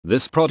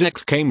This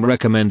product came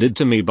recommended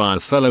to me by a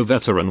fellow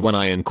veteran when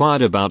I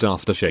inquired about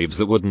aftershaves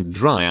that wouldn't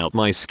dry out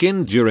my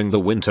skin during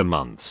the winter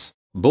months.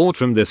 Bought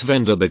from this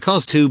vendor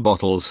because 2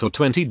 bottles for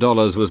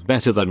 $20 was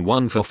better than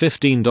 1 for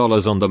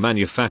 $15 on the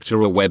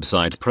manufacturer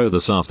website.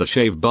 This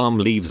aftershave balm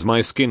leaves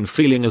my skin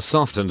feeling as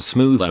soft and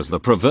smooth as the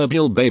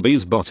proverbial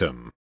baby's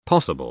bottom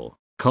possible.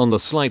 Con: the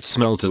slight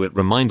smell to it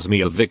reminds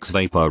me of Vicks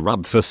Vapor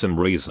Rub for some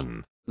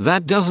reason.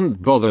 That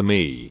doesn't bother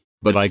me,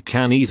 but I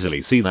can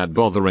easily see that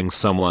bothering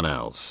someone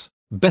else.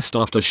 Best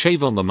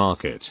aftershave on the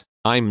market.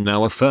 I'm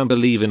now a firm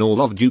believer in all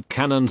of Duke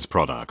Cannon's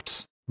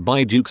products.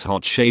 Buy Duke's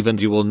Hot Shave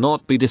and you will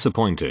not be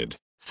disappointed.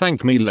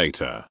 Thank me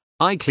later.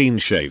 I clean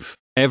shave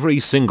every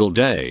single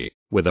day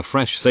with a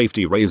fresh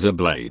safety razor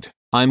blade.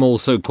 I'm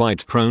also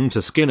quite prone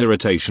to skin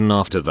irritation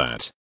after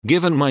that,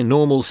 given my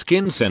normal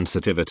skin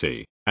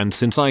sensitivity, and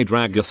since I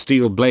drag a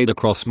steel blade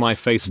across my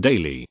face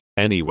daily.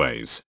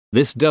 Anyways,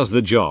 this does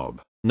the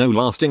job. No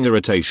lasting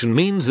irritation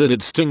means that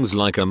it stings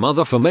like a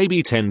mother for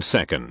maybe 10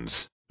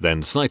 seconds,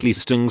 then slightly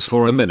stings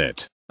for a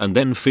minute, and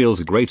then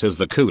feels great as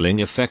the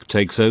cooling effect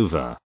takes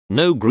over.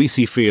 No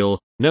greasy feel,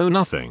 no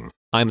nothing.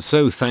 I'm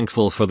so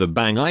thankful for the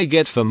bang I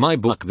get for my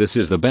buck. This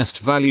is the best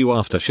value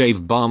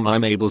aftershave balm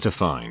I'm able to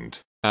find.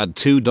 At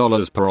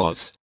 $2 per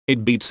oz,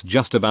 it beats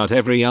just about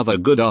every other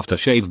good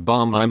aftershave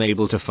balm I'm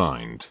able to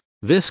find.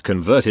 This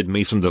converted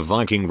me from the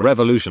Viking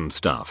Revolution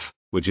stuff,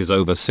 which is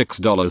over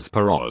 $6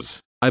 per oz.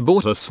 I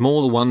bought a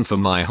small one for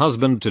my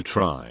husband to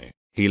try.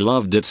 He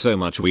loved it so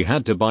much we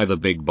had to buy the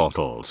big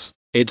bottles.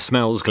 It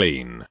smells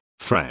clean,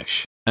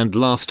 fresh, and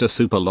lasts a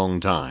super long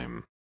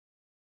time.